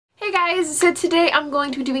guys, so today I'm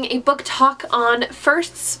going to be doing a book talk on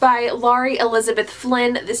Firsts by Laurie Elizabeth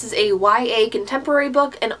Flynn. This is a YA contemporary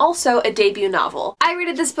book and also a debut novel. I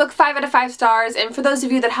rated this book 5 out of 5 stars, and for those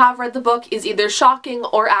of you that have read the book, is either shocking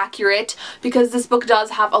or accurate because this book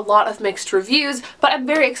does have a lot of mixed reviews, but I'm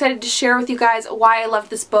very excited to share with you guys why I love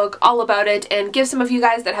this book, all about it, and give some of you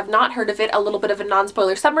guys that have not heard of it a little bit of a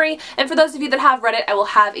non-spoiler summary, and for those of you that have read it, I will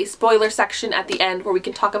have a spoiler section at the end where we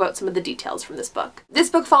can talk about some of the details from this book. This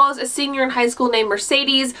book follows a senior in high school named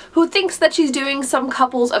Mercedes who thinks that she's doing some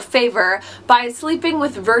couples a favor by sleeping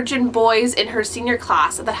with virgin boys in her senior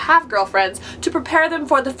class that have girlfriends to prepare them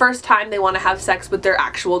for the first time they want to have sex with their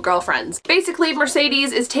actual girlfriends. Basically,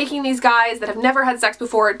 Mercedes is taking these guys that have never had sex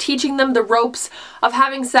before, teaching them the ropes of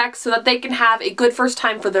having sex so that they can have a good first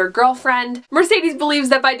time for their girlfriend. Mercedes believes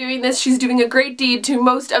that by doing this, she's doing a great deed to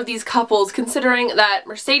most of these couples, considering that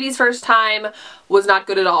Mercedes' first time was not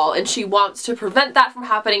good at all, and she wants to prevent that from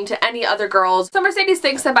happening to any other girls. So Mercedes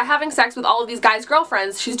thinks that by having sex with all of these guys'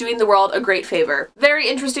 girlfriends, she's doing the world a great favor. Very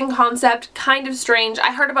interesting concept, kind of strange.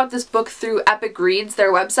 I heard about this book through Epic Reads,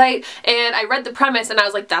 their website, and I read the premise and I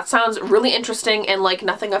was like, that sounds really interesting and like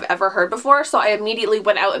nothing I've ever heard before, so I immediately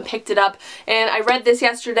went out and picked it up, and I read this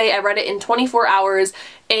yesterday. I read it in 24 hours,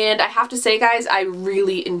 and I have to say, guys, I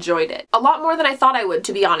really enjoyed it. A lot more than I thought I would,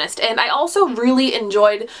 to be honest, and I also really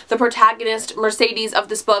enjoyed the protagonist, Mercedes, of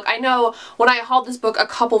this book. I know when I hauled this book a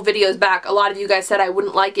couple videos back, a lot of you guys said I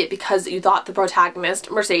wouldn't like it because you thought the protagonist,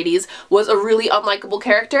 Mercedes, was a really unlikable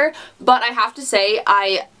character, but I have to say,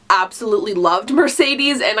 I absolutely loved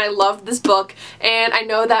Mercedes and I loved this book, and I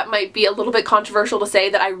know that might be a little bit controversial to say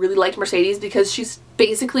that I really liked Mercedes because she's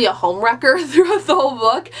basically a homewrecker throughout the whole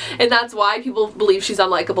book, and that's why people believe she's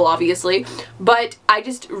unlikable, obviously, but I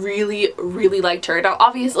just really liked her. And I'll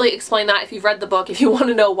obviously explain that if you've read the book. If you want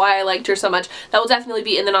to know why I liked her so much, that will definitely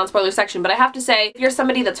be in the non-spoiler section, but I have to say, if you're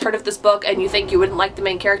somebody that's heard of this book and you think you wouldn't like the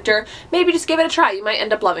main character, maybe just give it a try. You might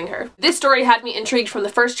end up loving her. This story had me intrigued from the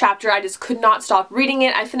first chapter. I just could not stop reading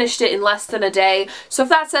it. I finished it in less than a day, so if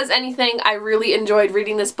that says anything, I really enjoyed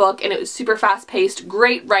reading this book, and it was super fast-paced,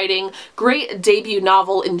 great writing, great debut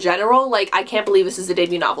novel in general. Like, I can't believe this is a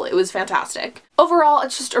debut novel. It was fantastic. Overall,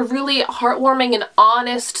 it's just a really heartwarming and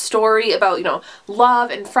honest story about, you know, love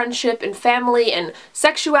and friendship and family and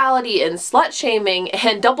sexuality and slut-shaming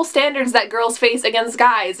and double standards that girls face against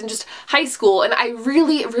guys and just high school, and I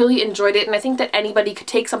really enjoyed it, and I think that anybody could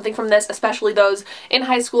take something from this, especially those in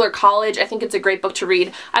high school or college. I think it's a great book to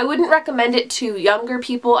read. I wouldn't recommend it to younger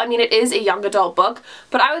people. I mean, it is a young adult book,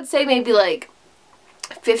 but I would say maybe like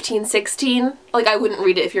 15, 16. Like, I wouldn't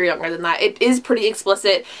read it if you're younger than that. It is pretty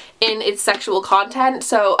explicit in its sexual content,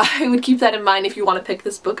 so I would keep that in mind if you want to pick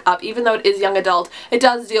this book up. Even though it is young adult, it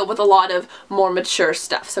does deal with a lot of more mature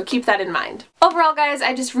stuff, so keep that in mind. Overall, guys,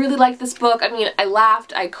 I just really liked this book. I mean, I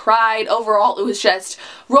laughed, I cried. Overall, it was just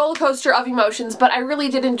roller coaster of emotions, but I really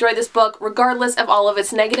did enjoy this book, regardless of all of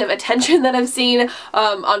its negative attention that I've seen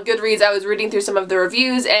on Goodreads. I was reading through some of the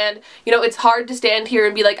reviews, and, you know, it's hard to stand here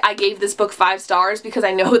and be like, I gave this book 5 stars, because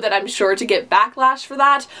I know that I'm sure to get backlash for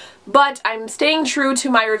that, but I'm staying true to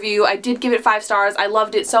my review. I did give it 5 stars. I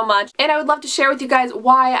loved it so much, and I would love to share with you guys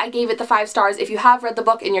why I gave it the 5 stars. If you have read the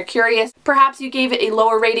book and you're curious, perhaps you gave it a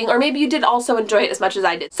lower rating, or maybe you did also enjoy it as much as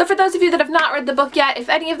I did. So for those of you that have not read the book yet, if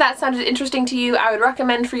any of that sounded interesting to you, I would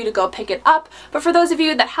recommend for you to go pick it up, but for those of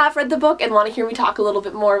you that have read the book and want to hear me talk a little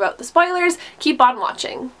bit more about the spoilers, keep on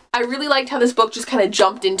watching. I really liked how this book just kind of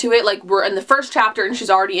jumped into it. Like, we're in the first chapter and she's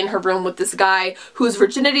already in her room with this guy whose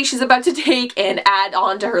virginity she's about to take and add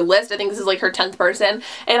on to her list. I think this is like her 10th person,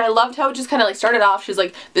 and I loved how it just kind of like started off. She's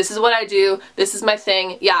like, this is what I do, this is my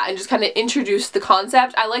thing, yeah, and just kind of introduced the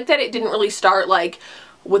concept. I like that it didn't really start like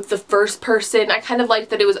with the first person. I kind of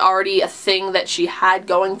liked that it was already a thing that she had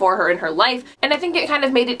going for her in her life, and I think it kind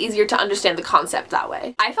of made it easier to understand the concept that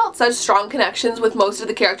way. I felt such strong connections with most of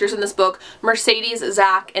the characters in this book, Mercedes,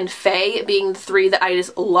 Zach, and Faye being the 3 that I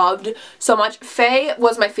just loved so much. Faye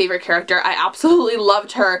was my favorite character. I absolutely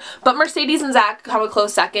loved her, but Mercedes and Zach come a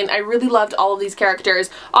close second. I really loved all of these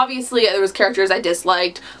characters. Obviously, there was characters I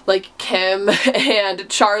disliked, like Kim and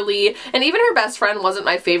Charlie, and even her best friend wasn't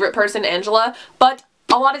my favorite person, Angela, but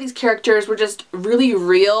a lot of these characters were just really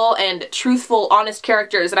real and truthful, honest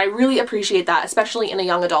characters, and I really appreciate that, especially in a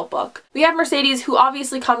young adult book. We have Mercedes, who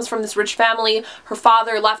obviously comes from this rich family. Her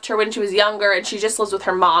father left her when she was younger, and she just lives with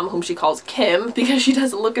her mom, whom she calls Kim, because she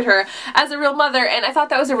doesn't look at her as a real mother, and I thought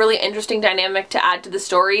that was a really interesting dynamic to add to the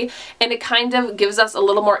story, and it kind of gives us a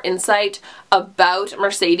little more insight about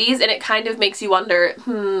Mercedes, and it kind of makes you wonder,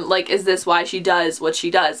 like, is this why she does what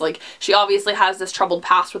she does? Like, she obviously has this troubled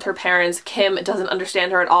past with her parents. Kim doesn't understand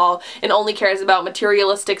understand her at all and only cares about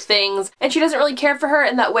materialistic things, and she doesn't really care for her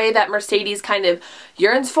in that way that Mercedes kind of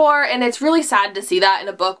yearns for, and it's really sad to see that in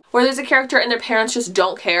a book where there's a character and their parents just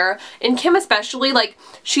don't care. And Kim especially, like,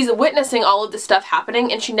 she's witnessing all of this stuff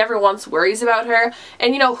happening and she never once worries about her.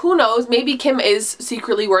 And you know, who knows, maybe Kim is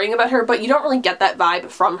secretly worrying about her, but you don't really get that vibe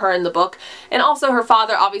from her in the book. And also her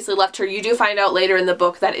father obviously left her. You do find out later in the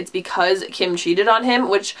book that it's because Kim cheated on him,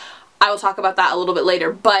 which I will talk about that a little bit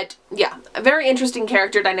later. But yeah, a very interesting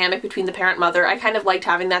character dynamic between the parent-mother. I kind of liked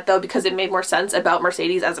having that though because it made more sense about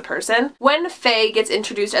Mercedes as a person. When Faye gets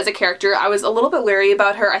introduced as a character, I was a little bit wary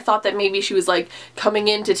about her. I thought that maybe she was like coming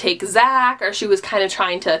in to take Zach, or she was kind of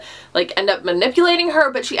trying to like end up manipulating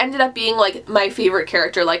her, but she ended up being like my favorite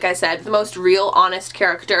character. Like I said, the most real, honest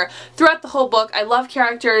character throughout the whole book. I love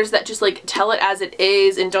characters that just like tell it as it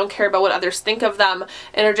is and don't care about what others think of them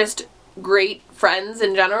and are just great friends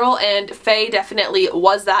in general, and Faye definitely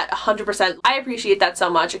was that 100%. I appreciate that so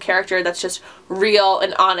much, a character that's just real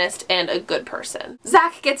and honest and a good person.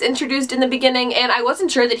 Zach gets introduced in the beginning, and I wasn't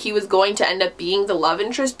sure that he was going to end up being the love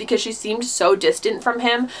interest because she seemed so distant from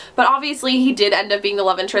him, but obviously he did end up being the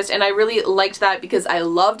love interest, and I really liked that because I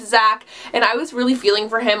loved Zach and I was really feeling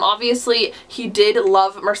for him. Obviously he did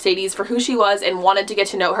love Mercedes for who she was and wanted to get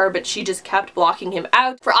to know her, but she just kept blocking him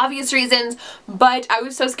out for obvious reasons. But I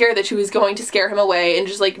was so scared that she was going to scare him away and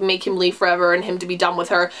just like make him leave forever and him to be done with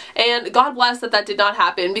her, and God bless that that did not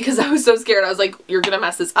happen because I was so scared. I was like, you're gonna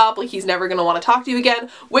mess this up, like he's never gonna want to talk to you again,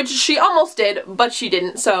 which she almost did, but she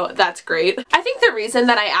didn't, so that's great. I think the reason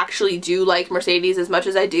that I actually do like Mercedes as much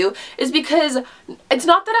as I do is because it's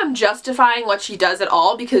not that I'm justifying what she does at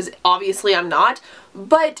all, because obviously I'm not,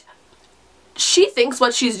 but she thinks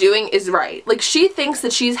what she's doing is right. Like, she thinks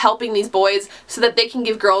that she's helping these boys so that they can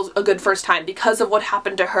give girls a good first time because of what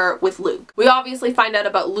happened to her with Luke. We obviously find out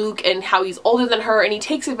about Luke and how he's older than her and he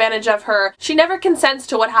takes advantage of her. She never consents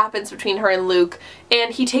to what happens between her and Luke,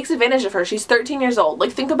 and he takes advantage of her. She's 13 years old.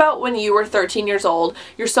 Like, think about when you were 13 years old.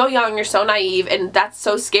 You're so young, you're so naive, and that's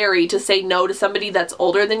so scary to say no to somebody that's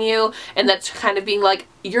older than you and that's kind of being like,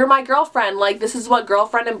 you're my girlfriend, like this is what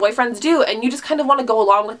girlfriend and boyfriends do, and you just kind of want to go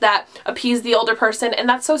along with that, appease the older person, and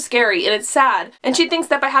that's so scary and it's sad. And she thinks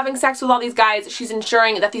that by having sex with all these guys, she's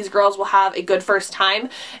ensuring that these girls will have a good first time,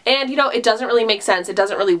 and you know, it doesn't really make sense. It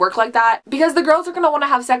doesn't really work like that because the girls are going to want to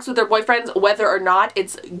have sex with their boyfriends whether or not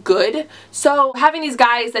it's good. So having these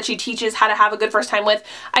guys that she teaches how to have a good first time with,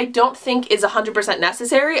 I don't think is 100%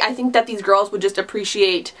 necessary. I think that these girls would just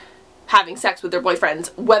appreciate having sex with their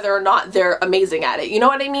boyfriends whether or not they're amazing at it. You know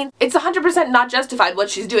what I mean? It's 100% not justified what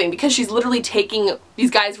she's doing because she's literally taking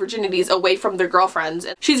these guys' virginities away from their girlfriends.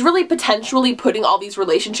 She's really potentially putting all these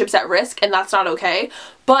relationships at risk, and that's not okay.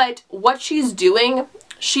 But what she's doing,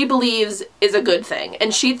 she believes is a good thing,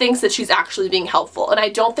 and she thinks that she's actually being helpful, and I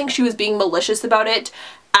don't think she was being malicious about it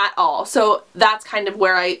at all. So that's kind of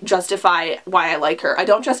where I justify why I like her. I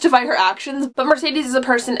don't justify her actions, but Mercedes is a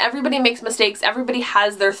person. Everybody makes mistakes. Everybody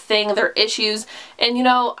has their thing, their issues, and you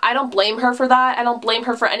know, I don't blame her for that. I don't blame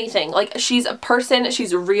her for anything. Like, she's a person,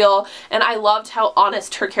 she's real, and I loved how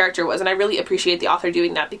honest her character was, and I really appreciate the author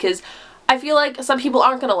doing that because I feel like some people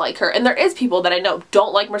aren't gonna like her, and there is people that I know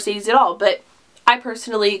don't like Mercedes at all, but I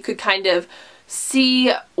personally could kind of see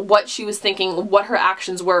what she was thinking, what her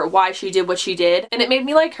actions were, why she did what she did, and it made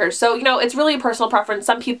me like her. So, you know, it's really a personal preference.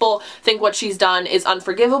 Some people think what she's done is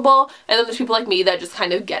unforgivable, and then there's people like me that just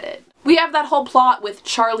kind of get it. We have that whole plot with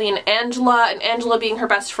Charlie and Angela being her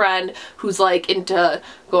best friend who's like into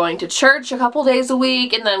going to church a couple days a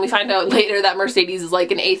week, and then we find out later that Mercedes is like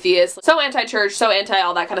an atheist, so anti-church, so anti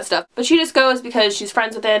all that kind of stuff. But she just goes because she's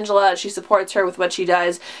friends with Angela, she supports her with what she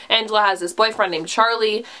does. Angela has this boyfriend named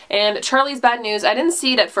Charlie, and Charlie's bad news. I didn't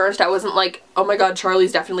see it at first. I wasn't like, oh my god,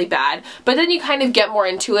 Charlie's definitely bad. But then you kind of get more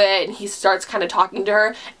into it, and he starts kind of talking to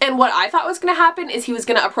her, and what I thought was going to happen is he was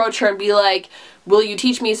going to approach her and be like, will you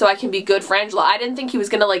teach me so I can be good for Angela? I didn't think he was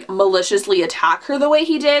gonna like maliciously attack her the way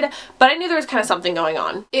he did, but I knew there was kind of something going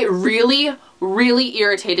on. It really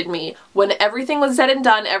irritated me when everything was said and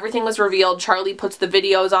done, everything was revealed, Charlie puts the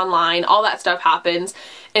videos online, all that stuff happens,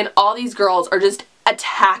 and all these girls are just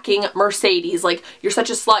attacking Mercedes like, you're such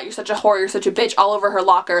a slut, you're such a whore, you're such a bitch, all over her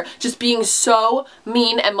locker, just being so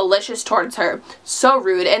mean and malicious towards her. So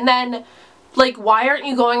rude. And then, like, why aren't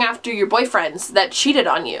you going after your boyfriends that cheated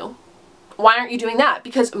on you? why aren't you doing that?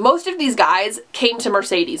 Because most of these guys came to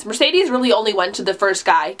Mercedes. Mercedes really only went to the first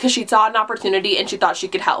guy because she saw an opportunity and she thought she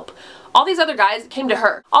could help. All these other guys came to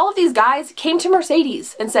her. All of these guys came to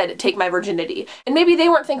Mercedes and said, take my virginity. And maybe they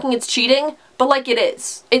weren't thinking it's cheating, but like it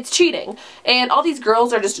is. It's cheating. And all these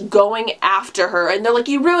girls are just going after her and they're like,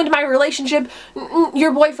 you ruined my relationship.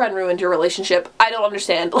 Your boyfriend ruined your relationship. I don't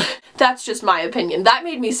understand. That's just my opinion. That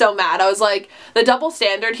made me so mad. I was like, the double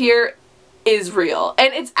standard here is real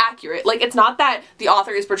and it's accurate. Like, it's not that the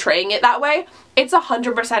author is portraying it that way. It's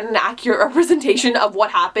 100% an accurate representation of what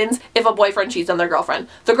happens if a boyfriend cheats on their girlfriend.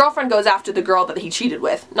 The girlfriend goes after the girl that he cheated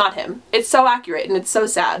with, not him. It's so accurate and it's so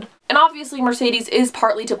sad. And obviously Mercedes is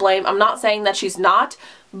partly to blame. I'm not saying that she's not,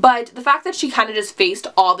 but the fact that she kind of just faced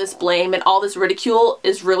all this blame and all this ridicule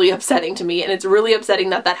is really upsetting to me, and it's really upsetting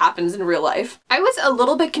that that happens in real life. I was a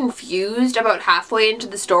little bit confused about halfway into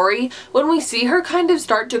the story when we see her kind of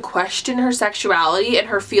start to question her sexuality and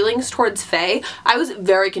her feelings towards Faye. I was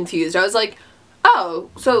very confused. I was like, oh,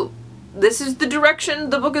 so this is the direction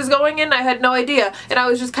the book is going in? I had no idea. And I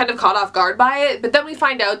was just kind of caught off guard by it. But then we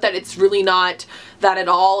find out that it's really not that at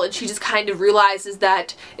all, and she just kind of realizes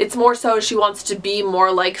that it's more so she wants to be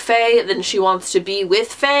more like Faye than she wants to be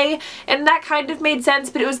with Faye, and that kind of made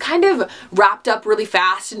sense, but it was kind of wrapped up really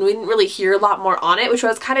fast and we didn't really hear a lot more on it, which I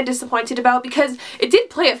was kind of disappointed about because it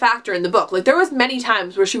did play a factor in the book. Like, there was many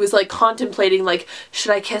times where she was like contemplating, like,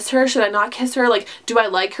 should I kiss her? Should I not kiss her? Like, do I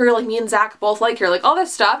like her? Like, me and Zach both like her, like all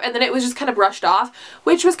this stuff, and then it was just kind of brushed off,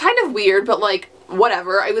 which was kind of weird, but like,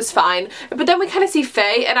 whatever, it was fine. But then we kind of see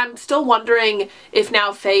Faye, and I'm still wondering if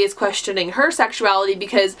now Faye is questioning her sexuality,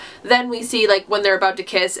 because then we see like when they're about to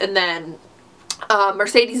kiss and then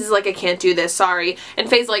Mercedes is like, I can't do this, sorry. And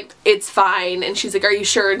Faye's like, it's fine. And she's like, are you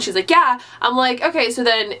sure? And she's like, yeah. I'm like, okay, so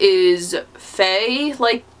then is Faye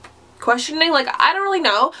like questioning? Like, I don't really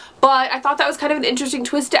know, but I thought that was kind of an interesting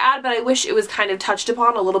twist to add, but I wish it was kind of touched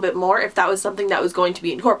upon a little bit more if that was something that was going to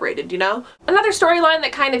be incorporated, you know? Another storyline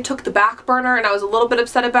that kind of took the back burner and I was a little bit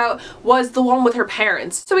upset about was the one with her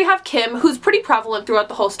parents. So we have Kim, who's pretty prevalent throughout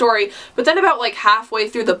the whole story, but then about like halfway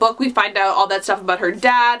through the book we find out all that stuff about her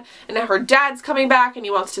dad, and that her dad's coming back and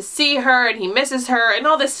he wants to see her and he misses her and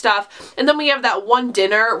all this stuff. And then we have that one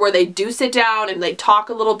dinner where they do sit down and they talk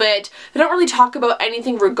a little bit. They don't really talk about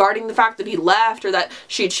anything regarding the fact that he left or that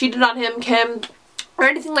she cheated on him, Kim, or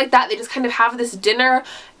anything like that. They just kind of have this dinner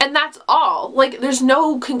and that's all. Like, there's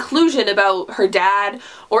no conclusion about her dad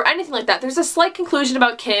or anything like that. There's a slight conclusion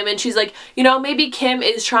about Kim, and she's like, you know, maybe Kim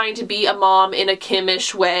is trying to be a mom in a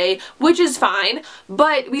Kim-ish way, which is fine,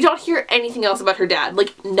 but we don't hear anything else about her dad.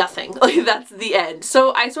 Like, nothing. Like, that's the end.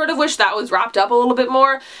 So I sort of wish that was wrapped up a little bit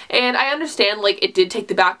more, and I understand, like, it did take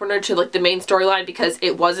the back burner to, like, the main storyline because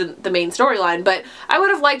it wasn't the main storyline, but I would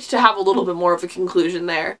have liked to have a little bit more of a conclusion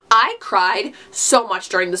there. I cried so much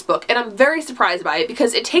during this book, and I'm very surprised by it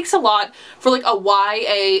because it takes a lot for like a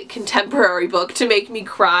YA contemporary book to make me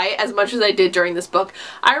cry as much as I did during this book.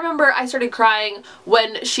 I remember I started crying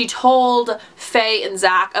when she told Faye and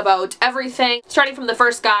Zach about everything, starting from the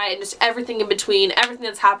first guy and just everything in between, everything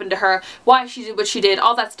that's happened to her, why she did what she did,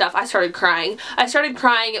 all that stuff. I started crying. I started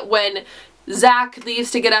crying when Zach leaves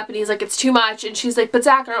to get up and he's like, it's too much, and she's like, but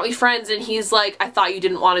Zach, aren't we friends? And he's like, I thought you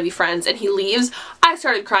didn't want to be friends, and he leaves. I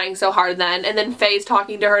started crying so hard then, and then Faye's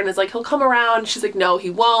talking to her and is like, he'll come around. She's like, no, he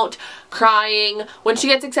won't. Crying. When she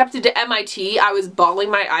gets accepted to MIT, I was bawling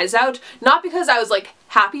my eyes out, not because I was like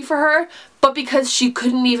happy for her, but because she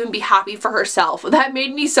couldn't even be happy for herself. That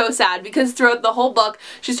made me so sad because throughout the whole book,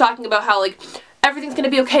 she's talking about how like everything's gonna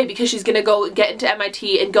be okay because she's gonna go get into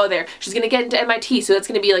MIT and go there. She's gonna get into MIT, so that's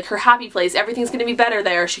gonna be like her happy place. Everything's gonna be better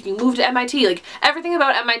there. She can move to MIT. Like, everything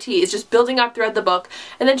about MIT is just building up throughout the book.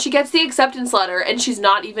 And then she gets the acceptance letter and she's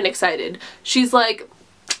not even excited. She's like,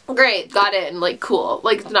 great, got in, like, cool.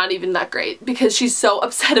 Like, not even that great because she's so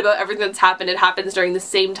upset about everything that's happened. It happens during the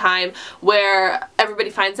same time where everybody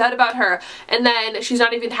finds out about her, and then she's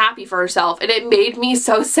not even happy for herself, and it made me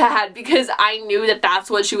so sad because I knew that that's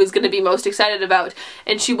what she was going to be most excited about,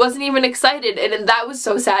 and she wasn't even excited, and that was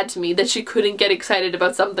so sad to me that she couldn't get excited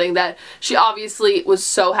about something that she obviously was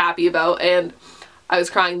so happy about. And I was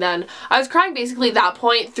crying then. I was crying basically at that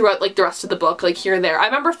point throughout like the rest of the book, like here and there. I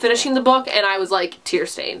remember finishing the book and I was like tear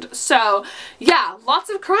stained. So yeah, lots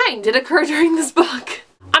of crying did occur during this book.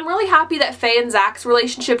 I'm really happy that Faye and Zach's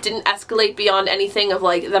relationship didn't escalate beyond anything of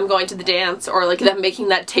like them going to the dance or like them making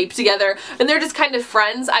that tape together and they're just kind of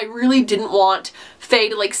friends. I really didn't want Faye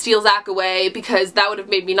to like steal Zach away, because that would have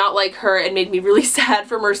made me not like her and made me really sad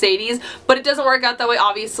for Mercedes, but it doesn't work out that way,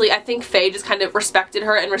 obviously. I think Faye just kind of respected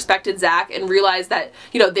her and respected Zach and realized that,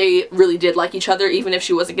 you know, they really did like each other, even if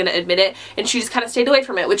she wasn't going to admit it, and she just kind of stayed away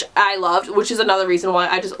from it, which I loved, which is another reason why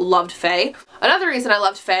I just loved Faye. Another reason I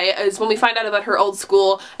loved Faye is when we find out about her old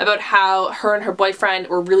school, about how her and her boyfriend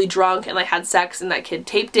were really drunk and like had sex, and that kid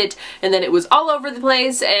taped it, and then it was all over the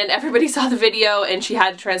place and everybody saw the video and she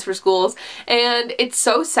had to transfer schools. And it's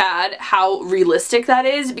so sad how realistic that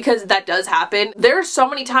is, because that does happen. There are so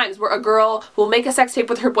many times where a girl will make a sex tape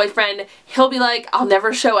with her boyfriend, he'll be like, I'll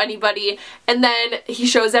never show anybody, and then he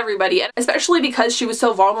shows everybody. And especially because she was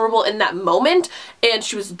so vulnerable in that moment and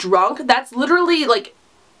she was drunk, that's literally like,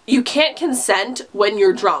 you can't consent when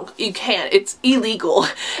you're drunk. You can't. It's illegal.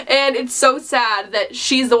 And it's so sad that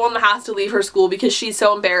she's the one that has to leave her school because she's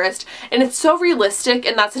so embarrassed. And it's so realistic,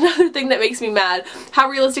 and that's another thing that makes me mad, how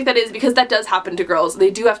realistic that is, because that does happen to girls. They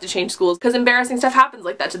do have to change schools because embarrassing stuff happens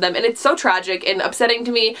like that to them. And it's so tragic and upsetting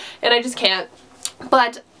to me, and I just can't.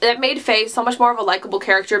 But it made Faye so much more of a likable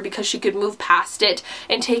character because she could move past it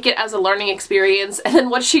and take it as a learning experience. And then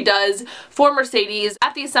what she does for Mercedes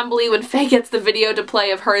at the assembly when Faye gets the video to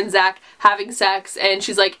play of her and Zach having sex, and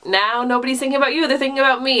she's like, now nobody's thinking about you, they're thinking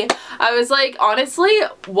about me. I was like, honestly,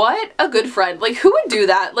 what a good friend. Like, who would do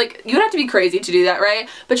that? Like, you'd have to be crazy to do that, right?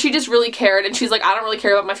 But she just really cared, and she's like, I don't really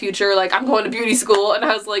care about my future, like, I'm going to beauty school. And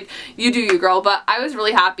I was like, you do you, girl. But I was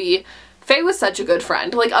really happy. Faye was such a good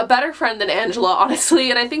friend, like a better friend than Angela,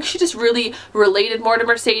 honestly, and I think she just really related more to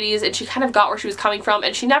Mercedes, and she kind of got where she was coming from,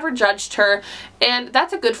 and she never judged her, and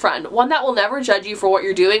that's a good friend. One that will never judge you for what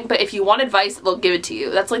you're doing, but if you want advice, they'll give it to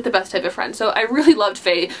you. That's like the best type of friend. So I really loved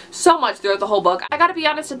Faye so much throughout the whole book. I gotta be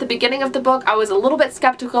honest, at the beginning of the book, I was a little bit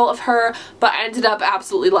skeptical of her, but I ended up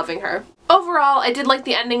absolutely loving her. Overall, I did like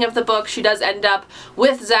the ending of the book. She does end up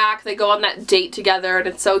with Zach. They go on that date together, and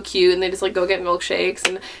it's so cute, and they just like go get milkshakes,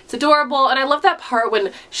 and it's adorable. And I love that part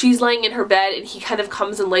when she's laying in her bed and he kind of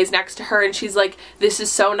comes and lays next to her, and she's like, this is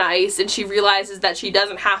so nice, and she realizes that she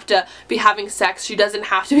doesn't have to be having sex. She doesn't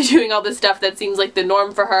have to be doing all this stuff that seems like the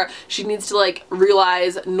norm for her. She needs to like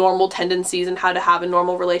realize normal tendencies and how to have a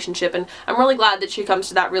normal relationship, and I'm really glad that she comes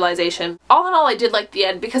to that realization. All in all, I did like the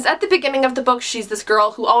end, because at the beginning of the book, she's this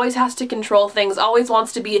girl who always has to control things, always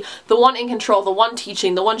wants to be the one in control, the one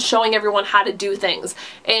teaching, the one showing everyone how to do things,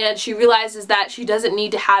 and she realizes that she doesn't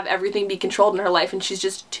need to have everything be controlled in her life, and she's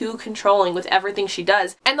just too controlling with everything she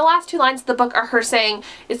does. And the last two lines of the book are her saying,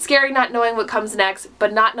 it's scary not knowing what comes next,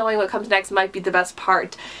 but not knowing what comes next might be the best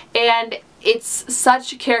part. And it's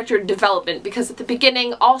such character development, because at the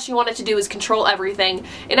beginning all she wanted to do was control everything,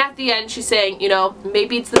 and at the end she's saying, you know,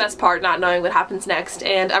 maybe it's the best part not knowing what happens next,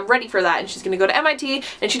 and I'm ready for that. And she's gonna go to MIT,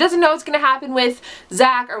 and she doesn't know what's gonna happen with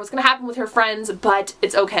Zach or what's gonna happen with her friends, but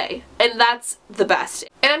it's okay, and that's the best.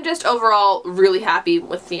 And I'm just overall really happy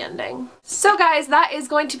with the ending. So guys, that is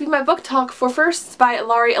going to be my book talk for Firsts by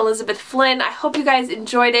Laurie Elizabeth Flynn. I hope you guys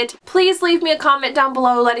enjoyed it. Please leave me a comment down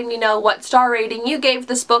below letting me know what star rating you gave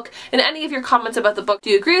this book, and any of your comments about the book. Do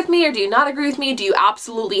you agree with me or do you not agree with me? Do you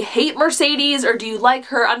absolutely hate Mercedes, or do you like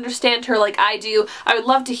her, understand her like I do? I would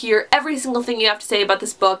love to hear every single thing you have to say about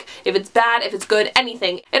this book, if it's bad, if it's good,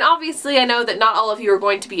 anything. And obviously I know that not all of you are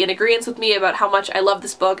going to be in agreement with me about how much I love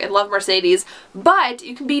this book and love Mercedes, but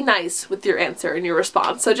you can be nice with your answer and your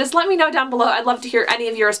response. So just let me know down below. I'd love to hear any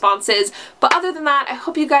of your responses. But other than that, I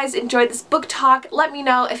hope you guys enjoyed this book talk. Let me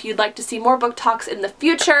know if you'd like to see more book talks in the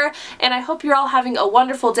future, and I hope you're all having a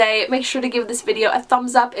wonderful day. Make sure to give this video a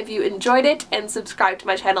thumbs up if you enjoyed it, and subscribe to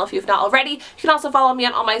my channel if you've not already. You can also follow me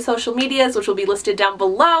on all my social medias, which will be listed down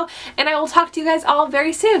below, and I will talk to you guys all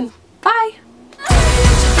very soon. Bye!